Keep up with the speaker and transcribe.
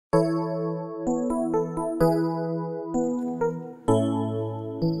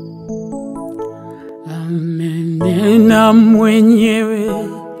umenena mwenyewe,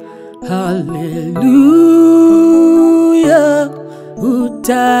 haleluya,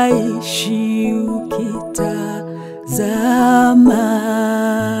 utaishi ukitazama.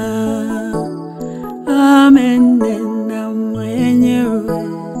 Amenena mwenyewe,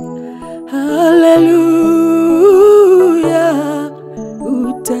 haleluya,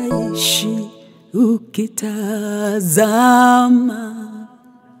 utaishi ukitazama.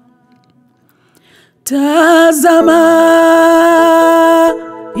 Tazama,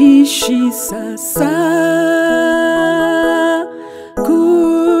 ishi sasa,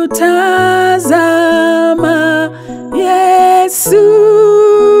 kutazama Yesu.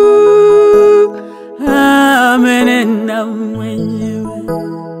 Amenena mwenyewe,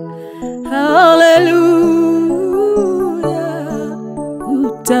 haleluya,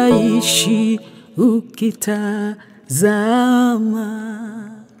 utaishi ukitazama.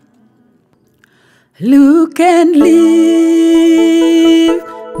 Look and live,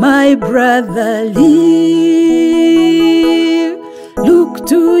 my brother, live. Look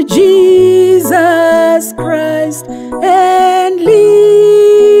to Jesus Christ and live.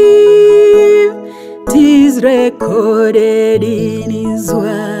 'Tis recorded in His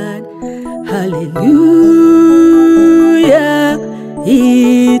word, hallelujah.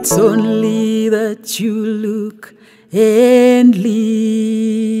 It's only that you look and live.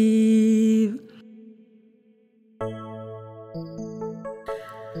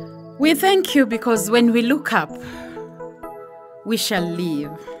 We thank you because when we look up, we shall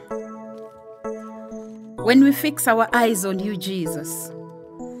live. When we fix our eyes on you, Jesus,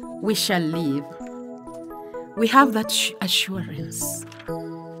 we shall live. We have that assurance.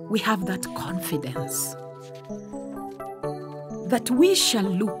 We have that confidence that we shall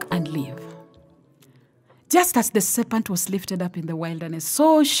look and live. Just as the serpent was lifted up in the wilderness,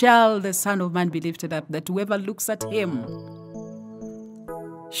 so shall the Son of Man be lifted up, that whoever looks at him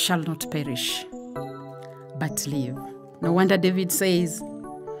shall not perish, but live. No wonder David says,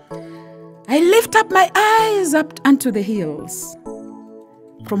 I lift up my eyes up unto the hills.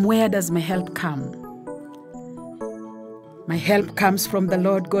 From where does my help come? My help comes from the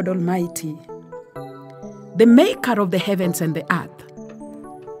Lord God Almighty, the maker of the heavens and the earth.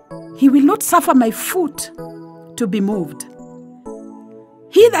 He will not suffer my foot to be moved.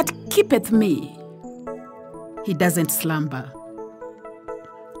 He that keepeth me, he doesn't slumber.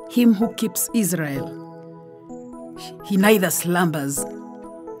 Him who keeps Israel, he neither slumbers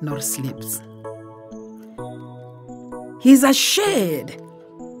nor sleeps. He is a shade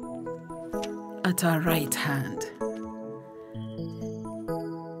at our right hand.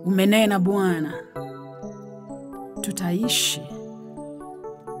 Umenena Bwana, tutaishi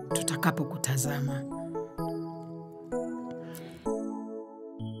tutakapokutazama.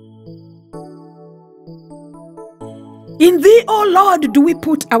 In thee, O Lord, do we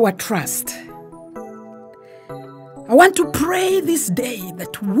put our trust. I want to pray this day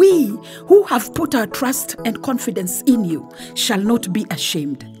that we who have put our trust and confidence in you shall not be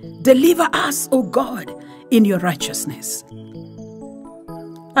ashamed. Deliver us, O God, in your righteousness.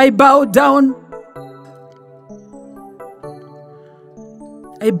 I bow down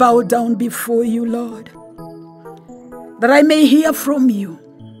before you, Lord, that I may hear from you.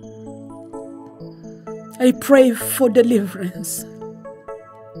 I pray for deliverance,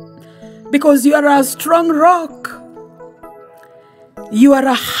 because you are a strong rock. You are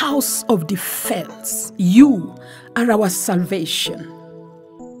a house of defense. You are our salvation.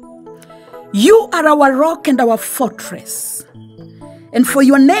 You are our rock and our fortress. And for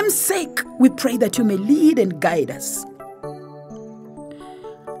your name's sake, we pray that you may lead and guide us.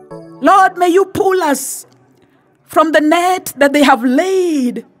 Lord, may you pull us from the net that they have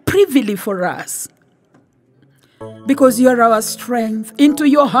laid privily for us, because you are our strength. Into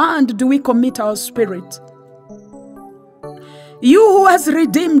your hand do we commit our spirit. You who has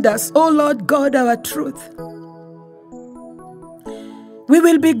redeemed us, O Lord God, our truth. We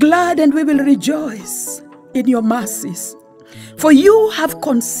will be glad and we will rejoice in your mercies, for you have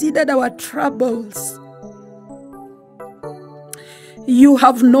considered our troubles. You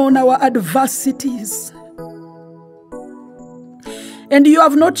have known our adversities, and you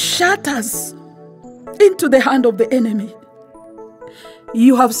have not shut us into the hand of the enemy.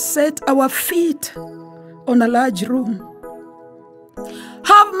 You have set our feet on a large room.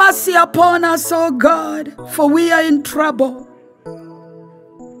 Have mercy upon us, O God, for we are in trouble.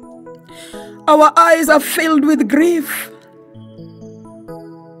 Our eyes are filled with grief.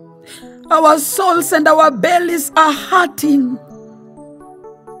 Our souls and our bellies are hurting.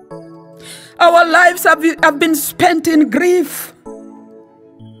 Our lives have been spent in grief.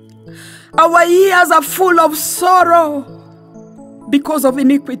 Our ears are full of sorrow because of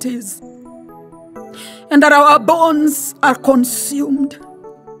iniquities, and that our bones are consumed.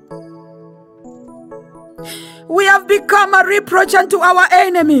 We have become a reproach unto our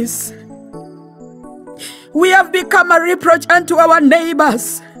enemies. We have become a reproach unto our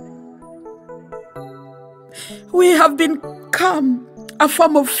neighbors. We have become a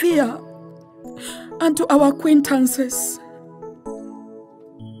form of fear unto our acquaintances.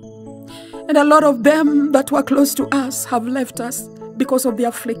 And a lot of them that were close to us have left us because of the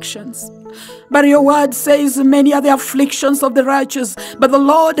afflictions. But your word says, many are the afflictions of the righteous, but the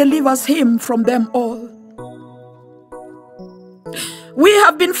Lord delivers him from them all. We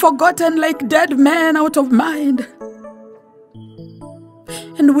have been forgotten like dead men out of mind.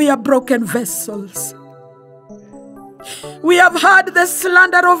 And we are broken vessels. We have heard the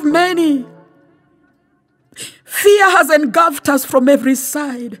slander of many. Fear has engulfed us from every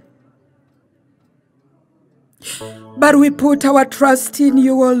side. But we put our trust in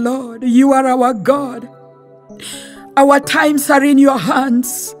you, O Lord. You are our God. Our times are in your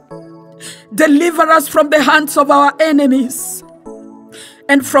hands. Deliver us from the hands of our enemies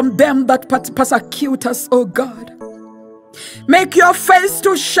and from them that persecute us, O God. Make your face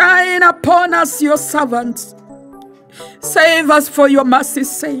to shine upon us, your servants. Save us for your mercy's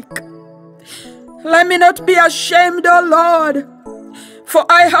sake. Let me not be ashamed, O Lord, for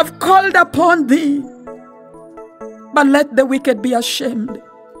I have called upon thee. But let the wicked be ashamed,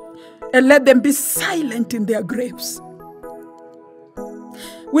 and let them be silent in their graves.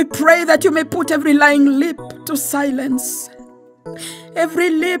 We pray that you may put every lying lip to silence. Every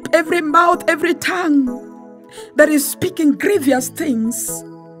lip, every mouth, every tongue that is speaking grievous things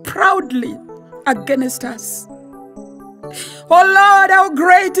proudly against us. Oh Lord, how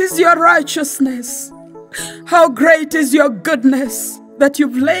great is your righteousness. How great is your goodness that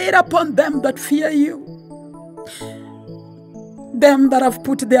you've laid upon them that fear you. Them that have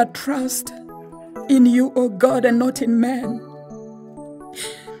put their trust in you, O God, and not in man.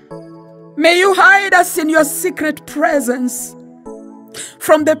 May you hide us in your secret presence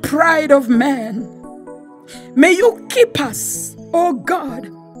from the pride of man. May you keep us, O God,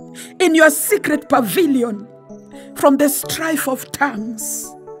 in your secret pavilion from the strife of tongues.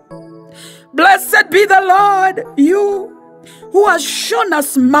 Blessed be the Lord, you who has shown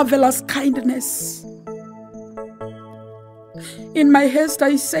us marvelous kindness. In my haste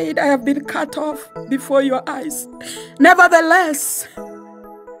I said, I have been cut off before your eyes. Nevertheless,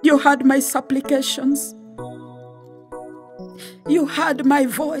 you heard my supplications. You heard my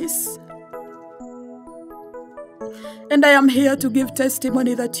voice. And I am here to give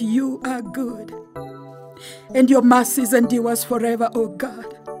testimony that you are good. And your mercies endures forever, O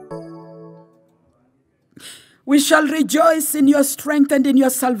God. We shall rejoice in your strength and in your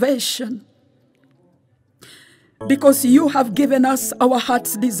salvation, because you have given us our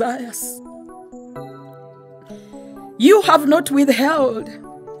heart's desires. You have not withheld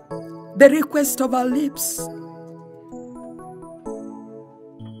the request of our lips.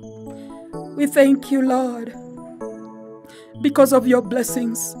 We thank you, Lord, because of your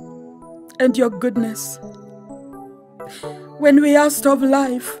blessings and your goodness. When we asked of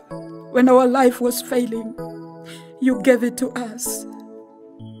life, when our life was failing, you gave it to us.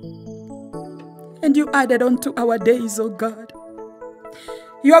 And you added unto our days, O God.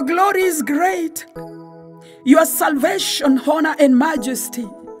 Your glory is great. Your salvation, honor, and majesty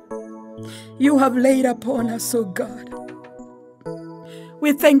you have laid upon us, O God.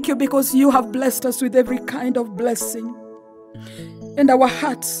 We thank you because you have blessed us with every kind of blessing. And our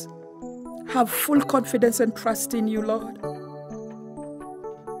hearts have full confidence and trust in you, Lord.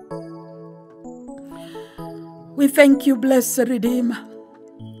 We thank you, blessed Redeemer.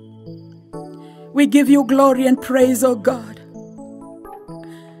 We give you glory and praise, O God.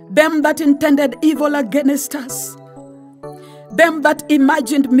 Them that intended evil against us, them that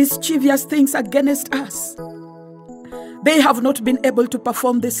imagined mischievous things against us, they have not been able to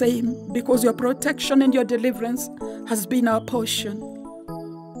perform the same, because your protection and your deliverance has been our portion.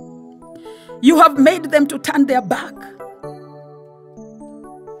 You have made them to turn their back.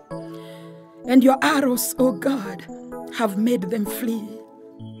 And your arrows, O God, have made them flee.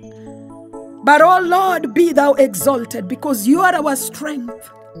 But, O Lord, be thou exalted, because you are our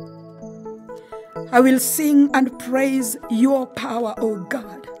strength. I will sing and praise your power, O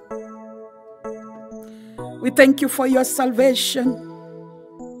God. We thank you for your salvation.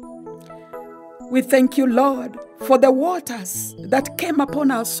 We thank you, Lord, for the waters that came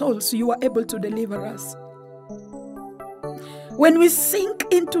upon our souls. You were able to deliver us. When we sink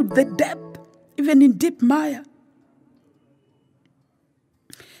into the depth, even in deep mire,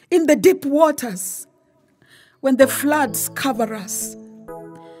 In the deep waters, when the floods cover us,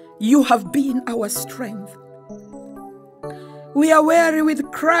 you have been our strength. We are weary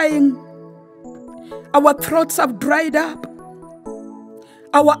with crying. Our throats have dried up.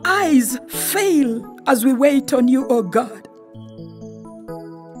 Our eyes fail as we wait on you, O God.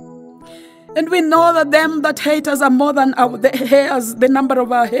 And we know that them that hate us are more than the number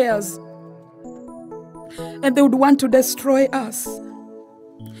of our hairs. And they would want to destroy us.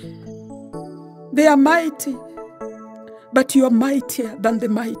 They are mighty, but you are mightier than the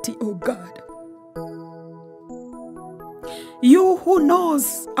mighty, O God. You who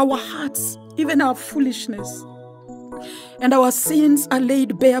knows our hearts, even our foolishness, and our sins are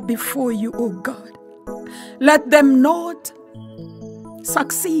laid bare before you, O God. Let them not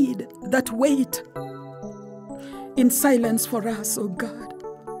succeed that wait in silence for us, O God.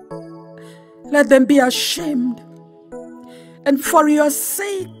 Let them be ashamed. And for your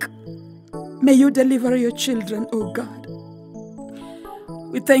sake, may you deliver your children, O God.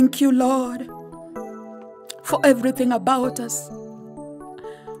 We thank you, Lord, for everything about us.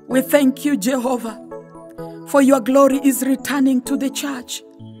 We thank you, Jehovah, for your glory is returning to the church.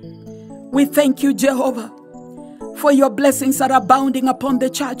 We thank you, Jehovah, for your blessings are abounding upon the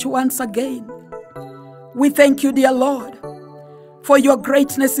church once again. We thank you, dear Lord, for your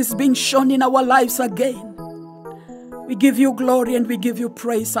greatness is being shown in our lives again. We give you glory and we give you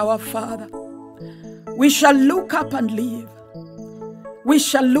praise, our Father. We shall look up and live. We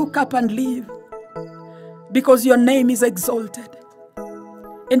shall look up and live because your name is exalted.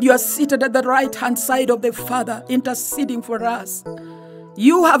 And you are seated at the right-hand side of the Father, interceding for us.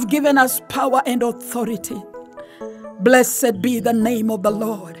 You have given us power and authority. Blessed be the name of the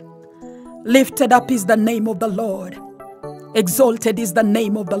Lord. Lifted up is the name of the Lord. Exalted is the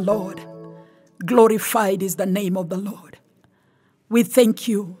name of the Lord. Glorified is the name of the Lord. We thank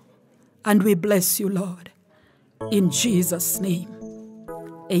you and we bless you, Lord. In Jesus' name.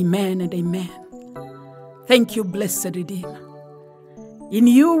 Amen and amen. Thank you, blessed Redeemer. In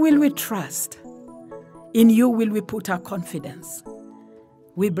you will we trust. In you will we put our confidence.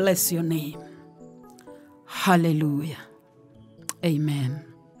 We bless your name. Hallelujah. Amen.